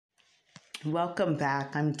Welcome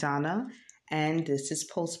back. I'm Donna, and this is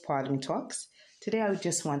Postpartum Talks. Today, I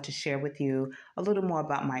just want to share with you a little more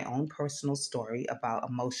about my own personal story about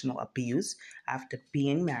emotional abuse after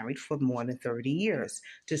being married for more than 30 years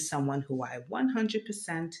to someone who I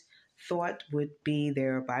 100% thought would be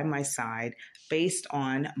there by my side based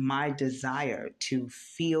on my desire to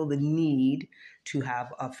feel the need to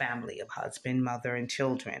have a family of husband, mother, and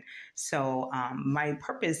children. My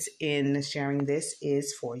purpose in sharing this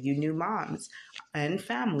is for you new moms and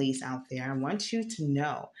families out there. I want you to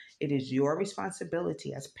know it is your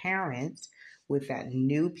responsibility as parents with that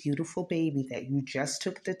new, beautiful baby that you just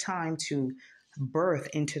took the time to birth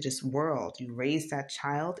into this world. You raised that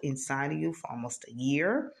child inside of you for almost a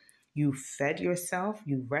year. You fed yourself,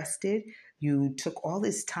 you rested, you took all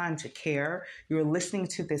this time to care. You're listening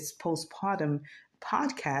to this postpartum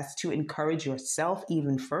podcast to encourage yourself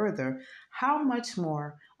even further. How much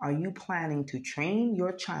more are you planning to train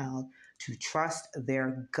your child to trust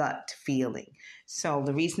their gut feeling? So,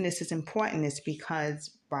 the reason this is important is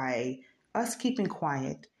because by us keeping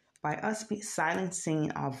quiet, by us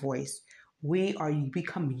silencing our voice, we are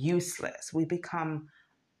become useless. We become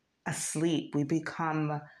asleep. We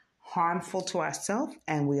become harmful to ourselves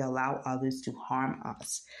and we allow others to harm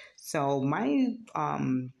us. So, my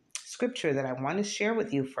scripture that I want to share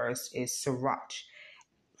with you first is Sirach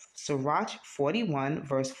 41,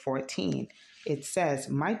 verse 14. It says,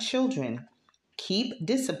 "My children, keep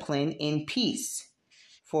discipline in peace,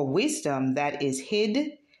 for wisdom that is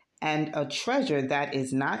hid and a treasure that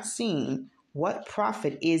is not seen, what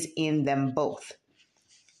profit is in them both?"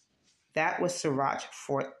 That was Sirach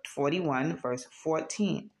 41, verse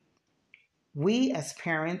 14. We as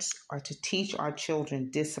parents are to teach our children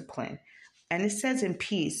discipline. And it says in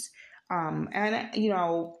peace. I'm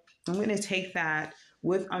going to take that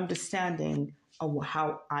with understanding of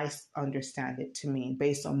how I understand it to mean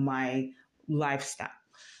based on my lifestyle.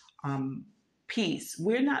 Um, Peace.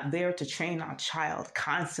 We're not there to train our child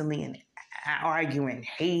constantly and arguing,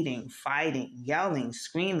 hating, fighting, yelling,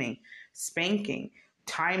 screaming, spanking,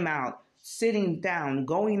 timeout, sitting down,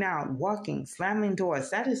 going out, walking, slamming doors.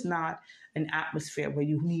 That is not an atmosphere where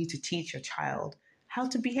you need to teach your child how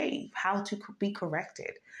to behave, how to be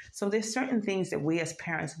corrected. So there's certain things that we as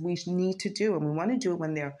parents, we need to do, and we want to do it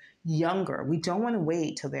when they're younger. We don't want to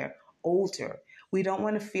wait till they're older. We don't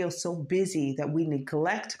want to feel so busy that we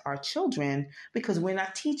neglect our children because we're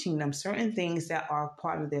not teaching them certain things that are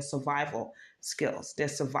part of their survival skills, their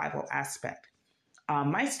survival aspect.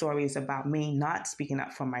 My story is about me not speaking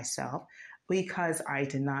up for myself because I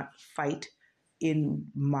did not fight in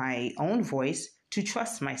my own voice to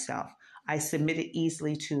trust myself. I submitted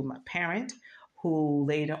easily to my parent, who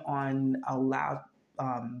later on allowed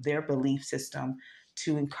their belief system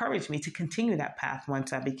to encourage me to continue that path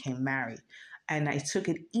once I became married. And I took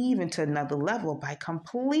it even to another level by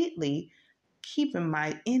completely keeping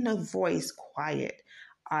my inner voice quiet.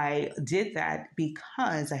 I did that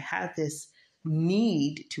because I had this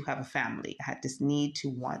need to have a family. I had this need to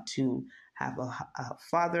want to have a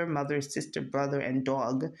father, mother, sister, brother, and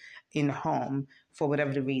dog in home for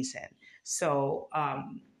whatever the reason.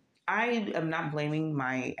 I am not blaming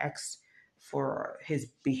my ex for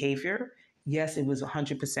his behavior. Yes, it was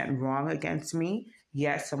 100% wrong against me.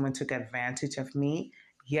 Yes, someone took advantage of me.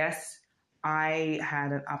 Yes, I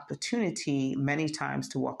had an opportunity many times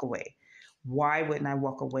to walk away. Why wouldn't I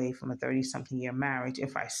walk away from a 30-something year marriage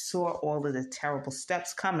if I saw all of the terrible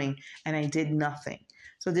steps coming and I did nothing?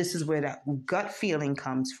 So this is where that gut feeling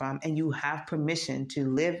comes from, and you have permission to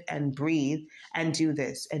live and breathe and do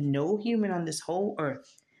this. And no human on this whole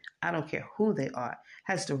earth, I don't care who they are,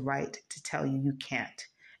 has the right to tell you you can't.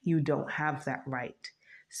 You don't have that right.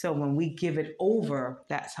 So when we give it over,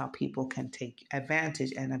 that's how people can take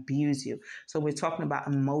advantage and abuse you. So we're talking about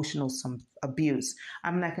emotional abuse.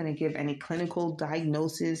 I'm not going to give any clinical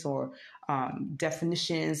diagnosis or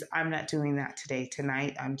definitions. I'm not doing that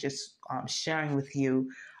tonight. I'm just sharing with you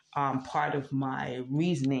part of my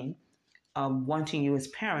reasoning of wanting you as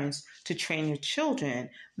parents to train your children,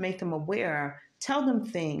 make them aware, tell them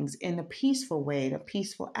things in a peaceful way, in a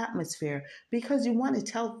peaceful atmosphere, because you want to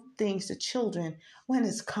tell things to children when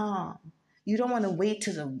it's calm. You don't want to wait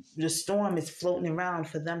till the storm is floating around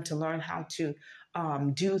for them to learn how to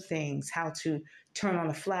do things, how to turn on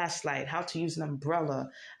a flashlight, how to use an umbrella,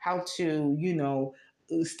 how to,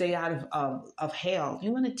 stay out of hail.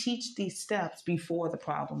 You want to teach these steps before the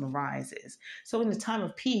problem arises. So in the time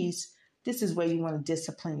of peace, this is where you want to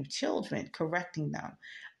discipline your children, correcting them.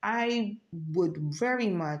 I would very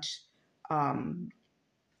much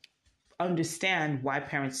understand why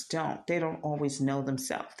parents don't. They don't always know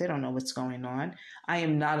themselves. They don't know what's going on. I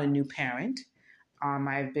am not a new parent.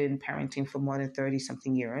 I've been parenting for more than 30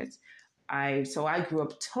 something years. So I grew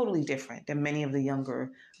up totally different than many of the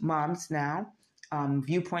younger moms now.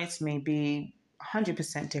 Viewpoints may be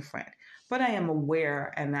 100% different, but I am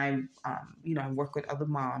aware, and I work with other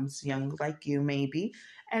moms, young like you maybe,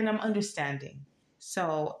 and I'm understanding.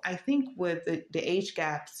 So I think with the age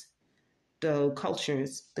gaps, the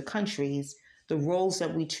cultures, the countries, the roles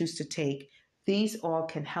that we choose to take, these all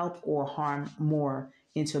can help or harm more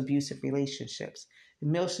into abusive relationships.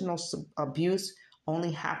 Emotional abuse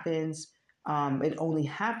only happens, it only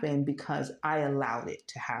happened because I allowed it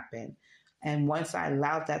to happen. And once I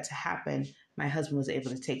allowed that to happen, my husband was able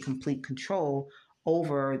to take complete control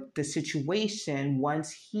over the situation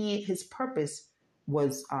once his purpose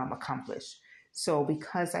was accomplished. So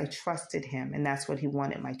because I trusted him, and that's what he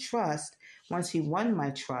wanted, my trust, once he won my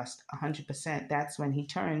trust 100%, that's when he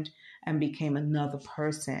turned and became another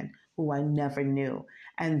person who I never knew.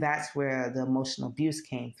 And that's where the emotional abuse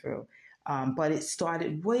came through. But it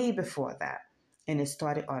started way before that. And it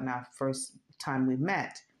started on our first time we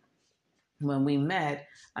met. When we met,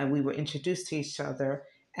 we were introduced to each other,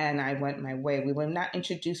 and I went my way. We were not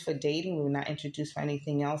introduced for dating. We were not introduced for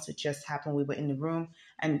anything else. It just happened. We were in the room,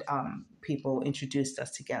 and people introduced us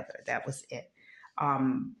together. That was it.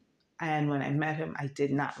 And when I met him, I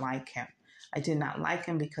did not like him. I did not like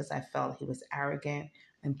him because I felt he was arrogant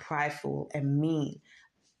and prideful and mean.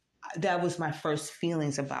 That was my first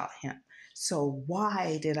feelings about him. So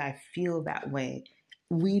why did I feel that way?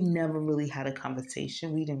 We never really had a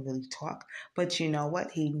conversation. We didn't really talk. But you know what?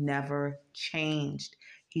 He never changed.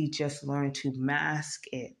 He just learned to mask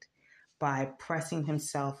it by pressing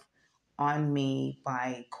himself on me,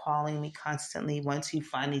 by calling me constantly. Once he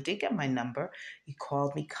finally did get my number, he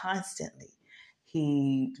called me constantly.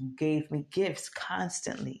 He gave me gifts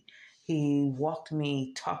constantly. He walked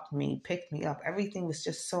me, talked me, picked me up. Everything was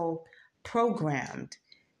just so programmed.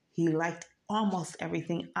 He liked almost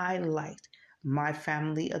everything I liked. My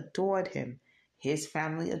family adored him. His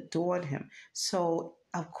family adored him. So,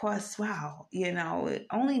 of course, wow,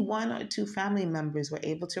 only one or two family members were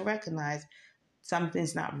able to recognize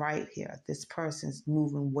something's not right here. This person's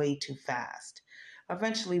moving way too fast.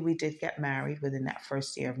 Eventually, we did get married within that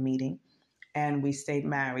first year of meeting, and we stayed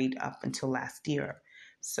married up until last year.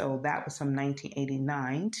 So that was from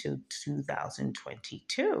 1989 to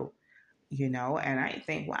 2022, and I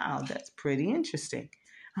think, wow, that's pretty interesting.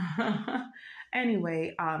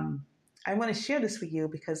 Anyway, I want to share this with you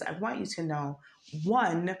because I want you to know,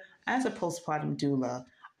 one, as a postpartum doula,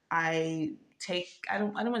 I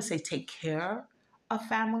don't want to say take care of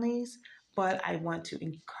families, but I want to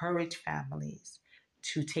encourage families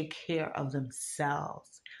to take care of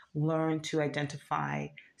themselves. Learn to identify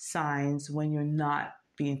signs when you're not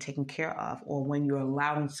being taken care of, or when you're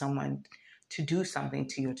allowing someone to do something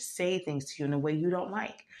to you, to say things to you in a way you don't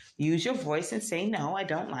like. Use your voice and say, no, I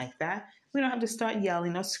don't like that. We don't have to start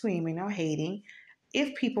yelling or screaming or hating.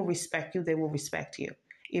 If people respect you, they will respect you.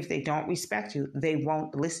 If they don't respect you, they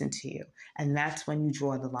won't listen to you. And that's when you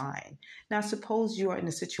draw the line. Now, suppose you're in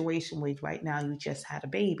a situation where right now you just had a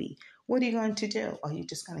baby. What are you going to do? Are you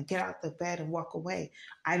just going to get out the bed and walk away?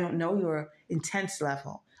 I don't know your intense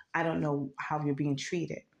level. I don't know how you're being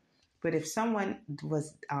treated. But if someone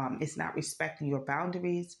is not respecting your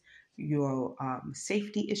boundaries, your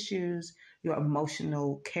safety issues, your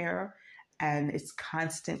emotional care, and it's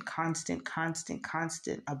constant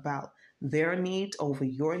about their needs over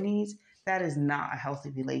your needs, that is not a healthy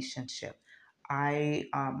relationship. I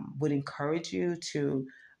would encourage you to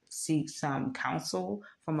seek some counsel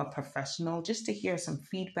from a professional just to hear some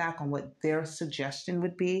feedback on what their suggestion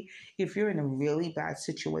would be. If you're in a really bad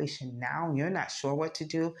situation now and you're not sure what to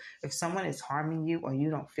do, if someone is harming you or you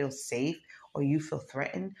don't feel safe or you feel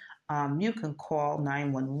threatened, you can call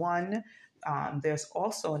 911. There's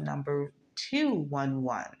also a number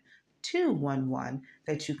 211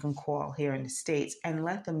 that you can call here in the States and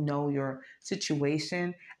let them know your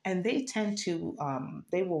situation. And they tend to,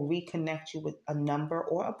 they will reconnect you with a number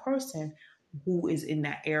or a person who is in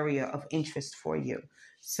that area of interest for you.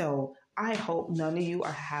 So I hope none of you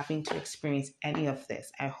are having to experience any of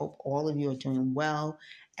this. I hope all of you are doing well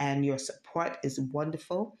and your support is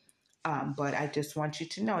wonderful. But I just want you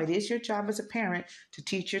to know it is your job as a parent to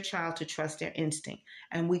teach your child to trust their instinct.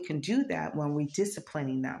 And we can do that when we're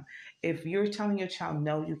disciplining them. If you're telling your child,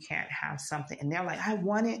 no, you can't have something, and they're like, I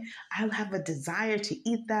want it, I have a desire to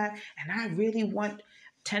eat that, and I really want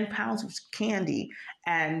 10 pounds of candy.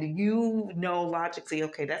 And you know logically,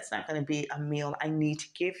 okay, that's not going to be a meal I need to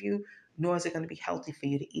give you, nor is it going to be healthy for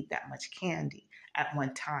you to eat that much candy at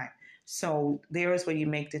one time. So there is where you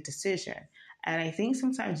make the decision. And I think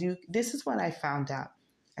sometimes this is what I found out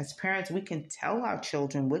As parents, we can tell our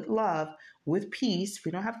children with love, with peace. We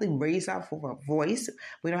don't have to raise our voice.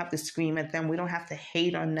 We don't have to scream at them. We don't have to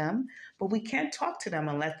hate on them. But we can talk to them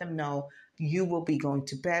and let them know you will be going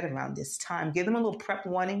to bed around this time. Give them a little prep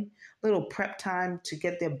warning, a little prep time to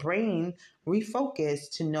get their brain refocused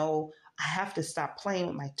to know I have to stop playing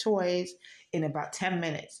with my toys in about 10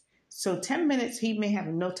 minutes. So 10 minutes, he may have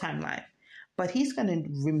no timeline, but he's going to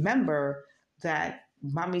remember that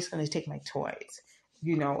mommy's going to take my toys,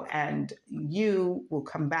 and you will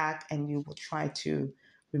come back and you will try to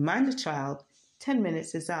remind the child 10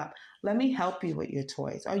 minutes is up. Let me help you with your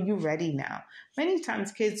toys. Are you ready now? Many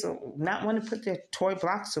times kids will not want to put their toy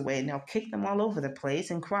blocks away and they'll kick them all over the place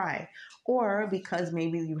and cry. Or because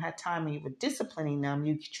maybe you had time and you were disciplining them,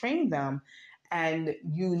 you trained them, and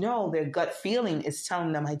their gut feeling is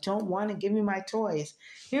telling them, I don't want to give you my toys.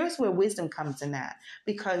 Here's where wisdom comes in that,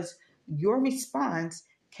 because your response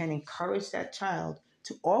can encourage that child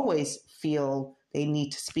to always feel they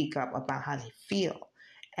need to speak up about how they feel.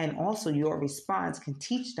 And also your response can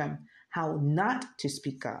teach them how not to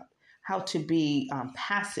speak up, how to be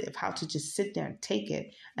passive, how to just sit there and take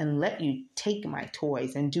it and let you take my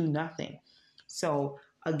toys and do nothing. So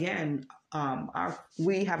again,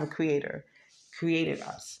 we have a creator created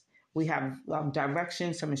us. We have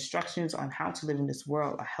directions, some instructions on how to live in this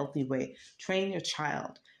world a healthy way. Train your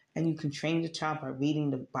child, and you can train your child by reading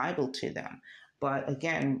the Bible to them. But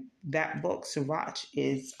again, that book, Sirach,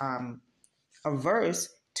 is a verse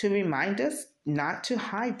to remind us not to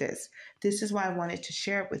hide this. This is why I wanted to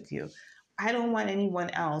share it with you. I don't want anyone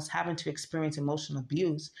else having to experience emotional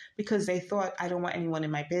abuse because they thought I don't want anyone in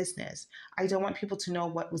my business. I don't want people to know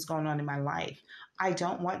what was going on in my life. I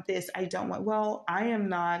don't want this. Well, I am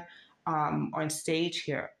not on stage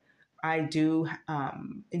here. I do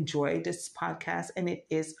enjoy this podcast, and it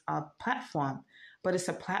is a platform, but it's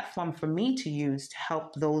a platform for me to use to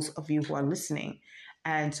help those of you who are listening.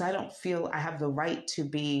 And so I don't feel I have the right to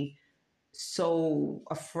be so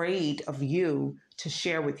afraid of you to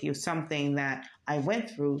share with you something that I went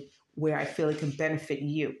through where I feel it can benefit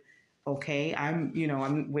you. Okay.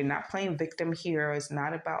 We're not playing victim here. It's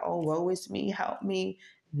not about, oh, woe is me, help me.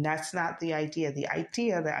 That's not the idea. The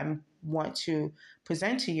idea that I want to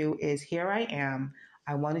present to you is here I am.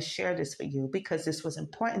 I want to share this with you because this was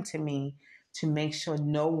important to me to make sure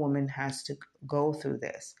no woman has to go through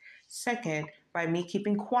this. Second, by me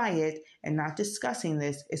keeping quiet and not discussing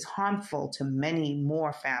this is harmful to many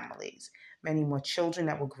more families, many more children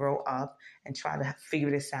that will grow up and try to figure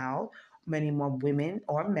this out, many more women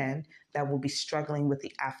or men that will be struggling with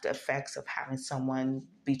the after effects of having someone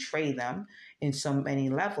betray them in so many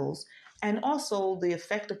levels, and also the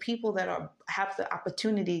effect of people that have the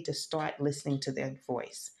opportunity to start listening to their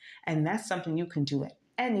voice. And that's something you can do at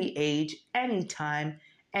any age, any time,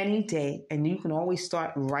 any day, and you can always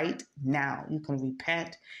start right now. You can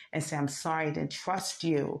repent and say, I'm sorry, I didn't trust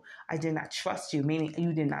you. I did not trust you, meaning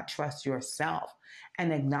you did not trust yourself.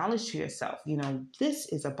 And acknowledge to yourself, this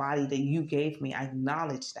is a body that you gave me. I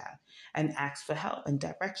acknowledge that and ask for help and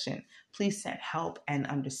direction. Please send help and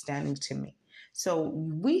understanding to me. So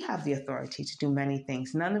we have the authority to do many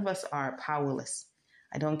things. None of us are powerless.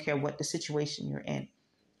 I don't care what the situation you're in.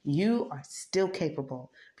 You are still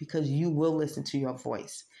capable because you will listen to your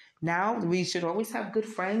voice. Now, we should always have good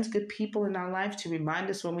friends, good people in our life to remind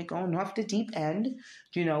us when we're going off the deep end.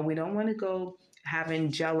 We don't want to go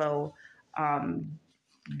having Jello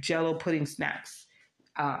pudding snacks,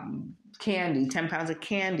 candy, 10 pounds of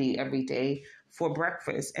candy every day for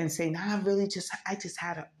breakfast and say, I just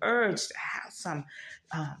had an urge to have some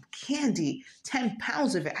candy, 10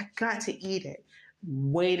 pounds of it. I got to eat it.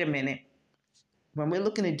 Wait a minute. When we're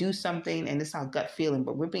looking to do something and it's our gut feeling,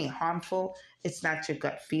 but we're being harmful, it's not your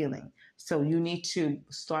gut feeling. So you need to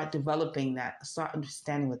start developing that, start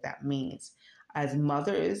understanding what that means. As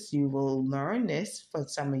mothers, you will learn this for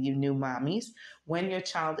some of you new mommies. When your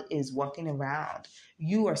child is walking around,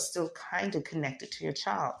 you are still kind of connected to your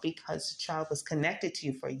child because the child was connected to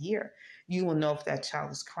you for a year. You will know if that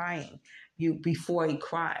child is crying. Before he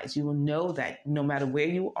cries, you will know that no matter where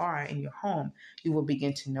you are in your home, you will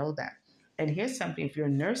begin to know that. And here's something, if you're a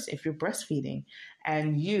nurse, if you're breastfeeding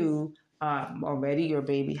and you already your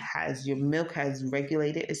milk has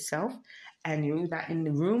regulated itself and you're not in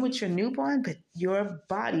the room with your newborn, but your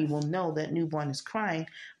body will know that newborn is crying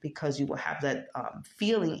because you will have that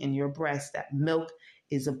feeling in your breast that milk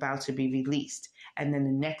is about to be released. And then the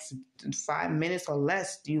next 5 minutes or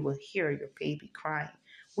less, you will hear your baby crying.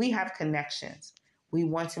 We have connections. We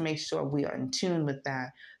want to make sure we are in tune with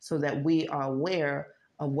that so that we are aware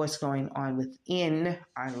of what's going on within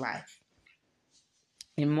our life.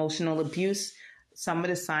 Emotional abuse, Some of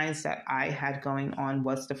the signs that I had going on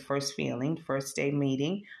was the first feeling, first day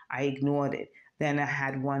meeting. I ignored it. Then I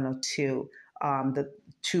had one or two. The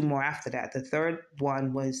two more after that. The third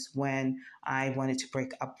one was when I wanted to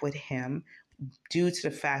break up with him due to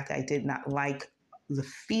the fact that I did not like the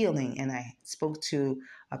feeling. And I spoke to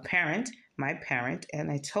a parent, my parent,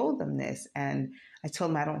 and I told them this. And I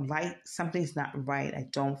told them I don't like, something's not right. I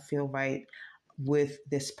don't feel right with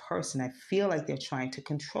this person. I feel like they're trying to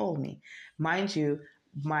control me. Mind you,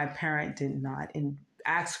 my parent did not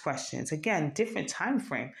ask questions. Again, different time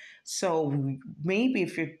frame. So maybe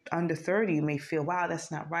if you're under 30, you may feel, wow,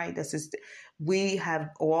 that's not right. That's just, we have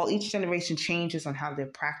each generation changes on how they're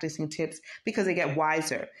practicing tips because they get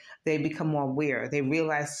wiser. They become more aware. They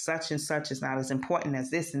realize such and such is not as important as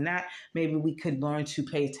this and that. Maybe we could learn to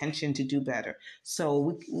pay attention to do better.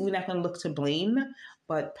 So we're not going to look to blame,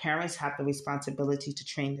 but parents have the responsibility to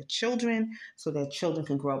train their children so that children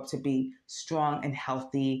can grow up to be strong and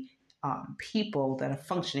healthy people that are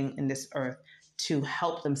functioning in this earth to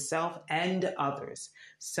help themselves and others.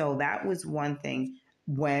 So that was one thing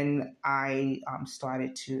when I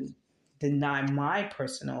started to deny my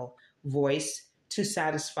personal voice to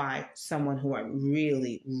satisfy someone who I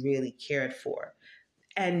really, really cared for.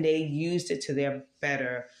 And they used it to their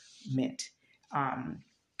betterment. Um,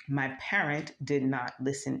 my parent did not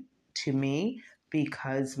listen to me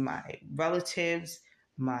because my relatives,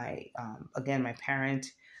 again, my parent,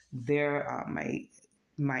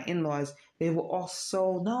 my in-laws, they were all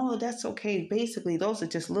so, no, that's okay. Basically, those are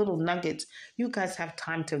just little nuggets. You guys have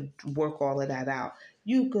time to work all of that out.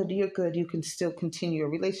 You're good. You can still continue your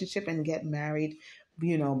relationship and get married,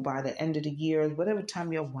 by the end of the year, whatever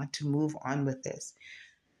time you want to move on with this.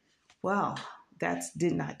 Well, that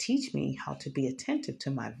did not teach me how to be attentive to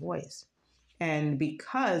my voice. And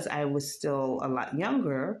because I was still a lot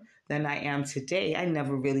younger than I am today, I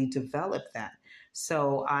never really developed that.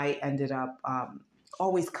 So I ended up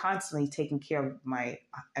always constantly taking care of my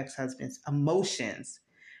ex-husband's emotions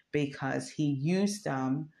because he used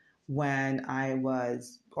them when I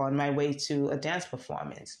was on my way to a dance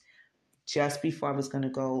performance. Just before I was going to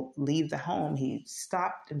go leave the home, he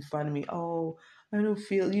stopped in front of me. Oh, I don't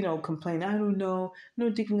feel, complain. I don't know. I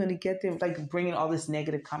don't think I'm going to get there. Like bringing all this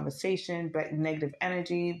negative conversation, negative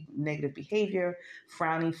energy, negative behavior,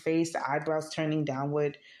 frowny face, the eyebrows turning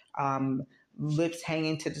downward, lips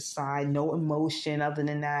hanging to the side, no emotion other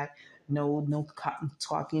than that, no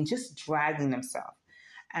talking, just dragging themselves.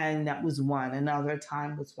 And that was one. Another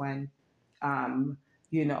time was when,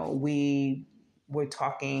 we were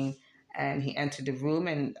talking and he entered the room,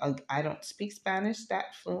 and I don't speak Spanish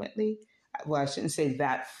that fluently. Well, I shouldn't say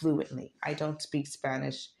that fluently. I don't speak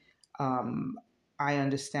Spanish. Um, I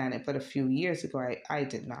understand it, but a few years ago, I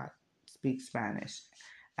did not speak Spanish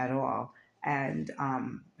at all. And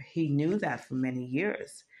he knew that for many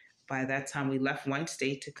years. By that time, we left one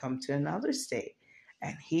state to come to another state.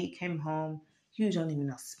 And he came home, you don't even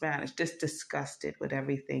know Spanish, just disgusted with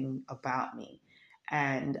everything about me.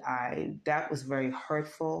 And that was very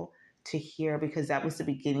hurtful to hear because that was the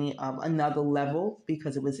beginning of another level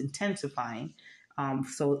because it was intensifying.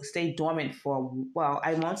 So it stayed dormant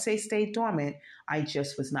I won't say stay dormant. I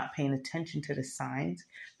just was not paying attention to the signs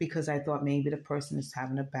because I thought maybe the person is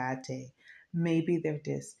having a bad day. Maybe they're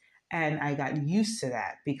this. And I got used to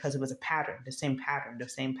that because it was a pattern, the same pattern, the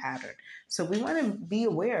same pattern. So we want to be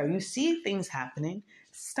aware. You see things happening,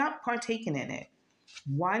 stop partaking in it.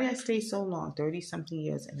 Why did I stay so long, 30 something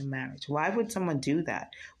years in a marriage? Why would someone do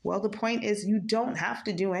that? Well, the point is you don't have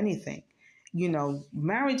to do anything.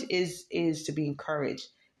 Marriage is to be encouraged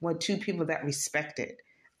when two people that respect it.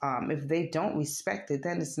 If they don't respect it,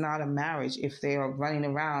 then it's not a marriage. If they are running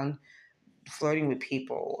around flirting with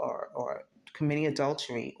people or committing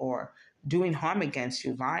adultery or doing harm against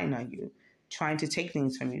you, lying on you, trying to take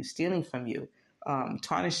things from you, stealing from you,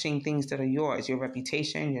 tarnishing things that are yours, your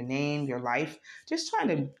reputation, your name, your life, just trying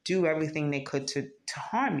to do everything they could to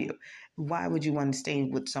harm you. Why would you want to stay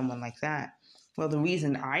with someone like that? Well, the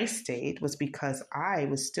reason I stayed was because I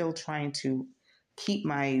was still trying to keep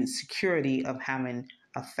my security of having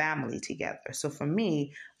a family together. So for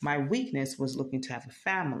me, my weakness was looking to have a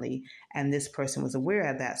family, and this person was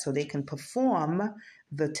aware of that, so they can perform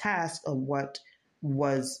the task of what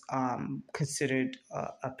was considered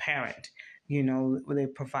a parent. They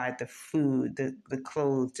provide the food, the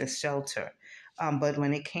clothes, the shelter. But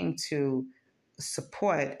when it came to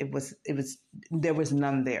support, there was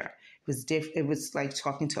none there. It was like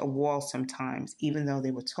talking to a wall sometimes. Even though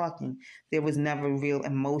they were talking, there was never real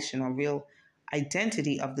emotion or real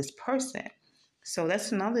identity of this person. So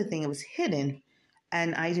that's another thing. It was hidden,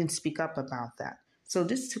 and I didn't speak up about that. So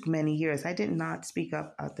this took many years. I did not speak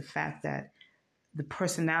up about the fact that the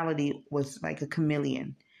personality was like a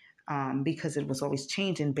chameleon, because it was always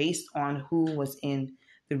changing based on who was in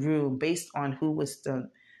the room, based on who was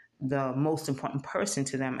the most important person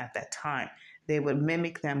to them at that time. They would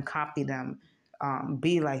mimic them, copy them,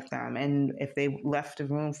 be like them. And if they left the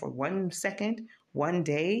room for 1 second, 1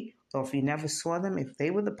 day, or if you never saw them, if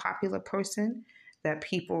they were the popular person that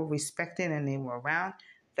people respected and they were around,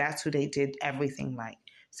 that's who they did everything like.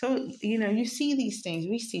 So, you see these things,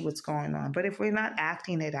 we see what's going on. But if we're not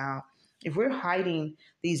acting it out, if we're hiding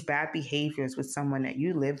these bad behaviors with someone that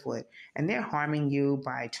you live with and they're harming you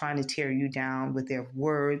by trying to tear you down with their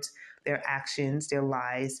words, their actions, their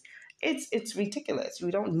lies, it's ridiculous. We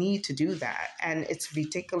don't need to do that. And it's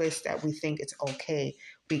ridiculous that we think it's okay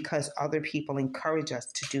because other people encourage us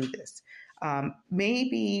to do this.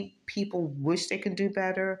 Maybe people wish they could do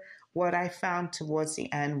better. What I found towards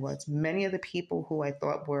the end was many of the people who I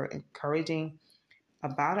thought were encouraging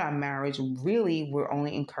about our marriage really were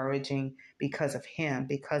only encouraging because of him,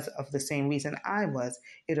 because of the same reason I was.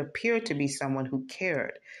 It appeared to be someone who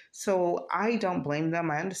cared. So I don't blame them.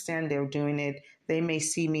 I understand they're doing it. They may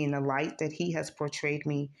see me in the light that he has portrayed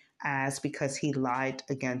me as because he lied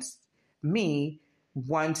against me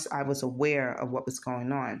once I was aware of what was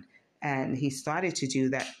going on. And he started to do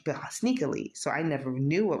that sneakily. So I never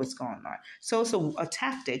knew what was going on. So it's a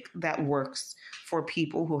tactic that works for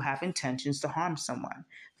people who have intentions to harm someone.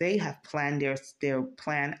 They have planned their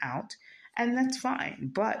plan out, and that's fine.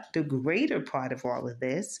 But the greater part of all of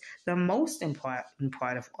this, the most important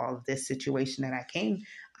part of all of this situation that I came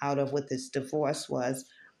out of with this divorce was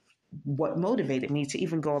what motivated me to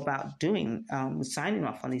even go about doing signing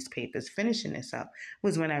off on these papers, finishing this up,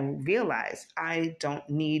 was when I realized I don't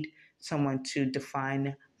need someone to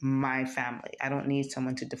define my family. I don't need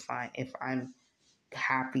someone to define if I'm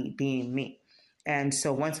happy being me. And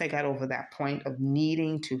so once I got over that point of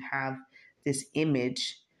needing to have this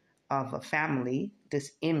image of a family,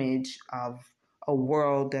 this image of a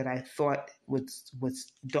world that I thought was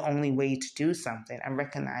the only way to do something, I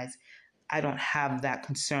recognized I don't have that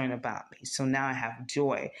concern about me. So now I have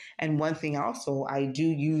joy. And one thing also, I do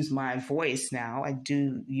use my voice now. I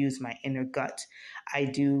do use my inner gut. I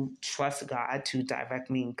do trust God to direct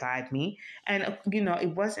me and guide me. And,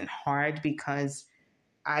 it wasn't hard because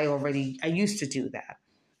I used to do that.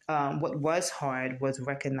 What was hard was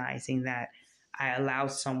recognizing that I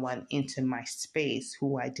allowed someone into my space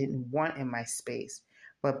who I didn't want in my space,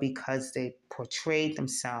 but because they portrayed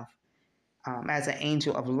themselves as an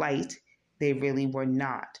angel of light, they really were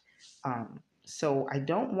not. So I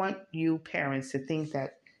don't want you parents to think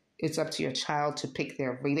that it's up to your child to pick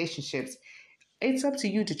their relationships. It's up to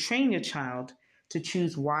you to train your child to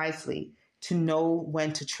choose wisely, to know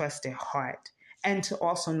when to trust their heart, and to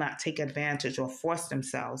also not take advantage or force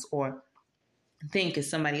themselves or think it's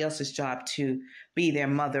somebody else's job to be their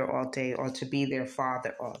mother all day or to be their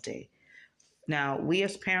father all day. Now, we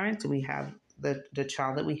as parents, we have the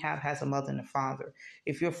child that we have has a mother and a father.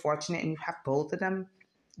 If you're fortunate and you have both of them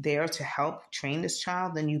there to help train this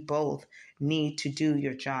child, then you both need to do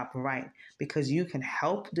your job right because you can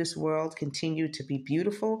help this world continue to be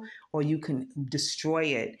beautiful or you can destroy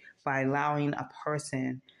it by allowing a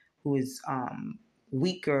person who is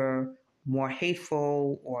weaker, more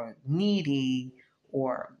hateful, or needy,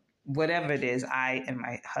 or whatever it is I and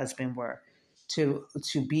my husband were to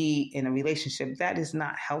be in a relationship that is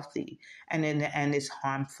not healthy, and in the end it's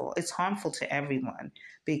harmful. It's harmful to everyone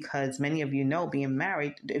because many of you know being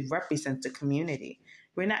married, it represents a community.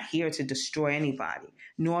 We're not here to destroy anybody,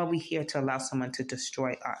 nor are we here to allow someone to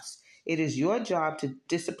destroy us. It is your job to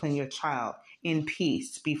discipline your child in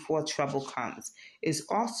peace before trouble comes. It's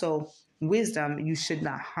also wisdom. You should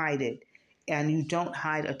not hide it, and you don't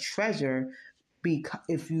hide a treasure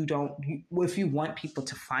if you want people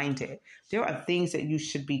to find it. There are things that you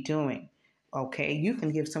should be doing. Okay, you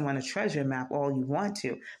can give someone a treasure map all you want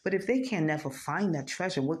to, but if they can never find that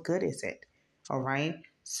treasure, what good is it? All right.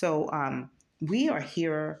 So we are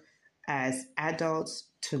here as adults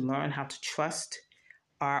to learn how to trust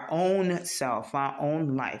our own self, our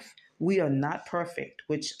own life. We are not perfect,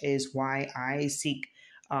 which is why I seek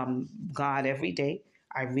God every day.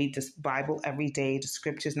 I read this Bible every day, the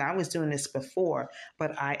scriptures. Now, I was doing this before,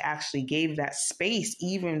 but I actually gave that space,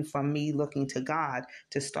 even from me looking to God,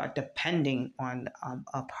 to start depending on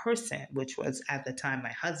a person, which was at the time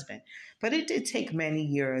my husband. But it did take many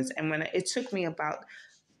years. And when it took me about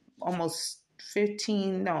almost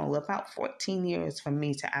 15, no, about 14 years for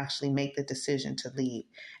me to actually make the decision to leave.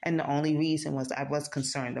 And the only reason was I was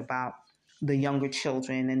concerned about the younger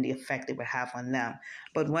children and the effect it would have on them.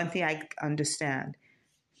 But one thing I understand,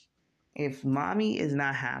 if mommy is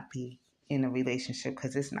not happy in a relationship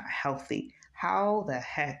because it's not healthy, how the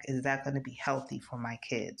heck is that going to be healthy for my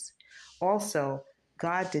kids? Also,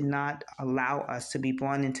 God did not allow us to be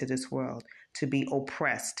born into this world to be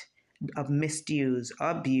oppressed, misused,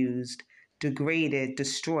 abused, degraded,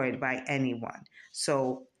 destroyed by anyone.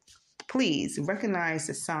 So please recognize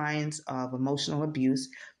the signs of emotional abuse.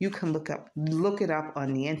 You can look it up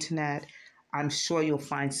on the internet. I'm sure you'll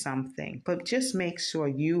find something, but just make sure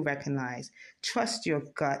you recognize, trust your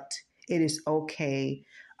gut. It is okay.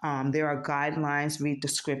 There are guidelines. Read the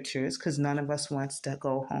scriptures, because none of us wants to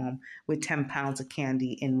go home with 10 pounds of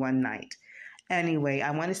candy in one night. Anyway, I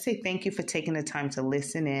want to say thank you for taking the time to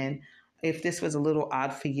listen in. If this was a little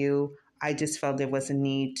odd for you, I just felt there was a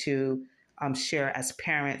need to share. As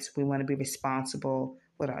parents, we want to be responsible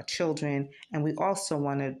with our children, and we also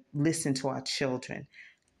want to listen to our children.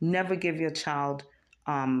 Never give your child,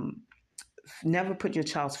 never put your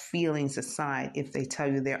child's feelings aside if they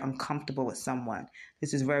tell you they're uncomfortable with someone.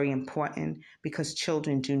 This is very important, because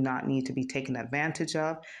children do not need to be taken advantage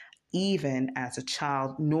of, even as a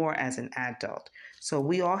child nor as an adult. So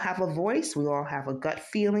we all have a voice, we all have a gut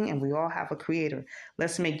feeling, and we all have a creator.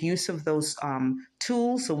 Let's make use of those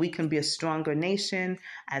tools so we can be a stronger nation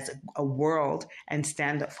as a world and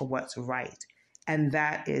stand up for what's right. And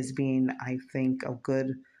that is being, I think, a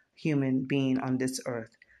good human being on this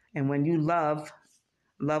earth. And when you love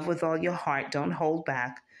with all your heart, don't hold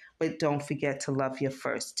back, but don't forget to love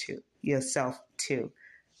yourself too.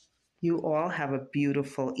 You all have a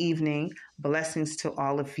beautiful evening. Blessings to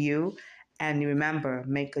all of you. And remember,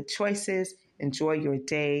 make good choices, enjoy your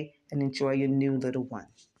day, and enjoy your new little one.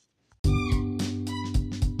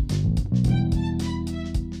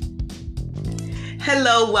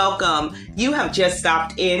 Hello, welcome. You have just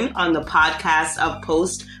stopped in on the podcast of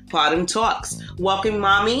Postpartum Talks. Welcome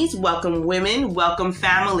mommies, welcome women, welcome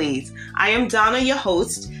families. I am Donna, your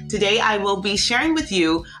host. Today I will be sharing with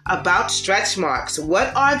you about stretch marks.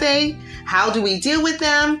 What are they? How do we deal with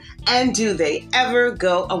them? And do they ever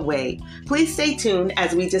go away? Please stay tuned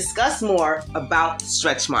as we discuss more about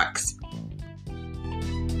stretch marks.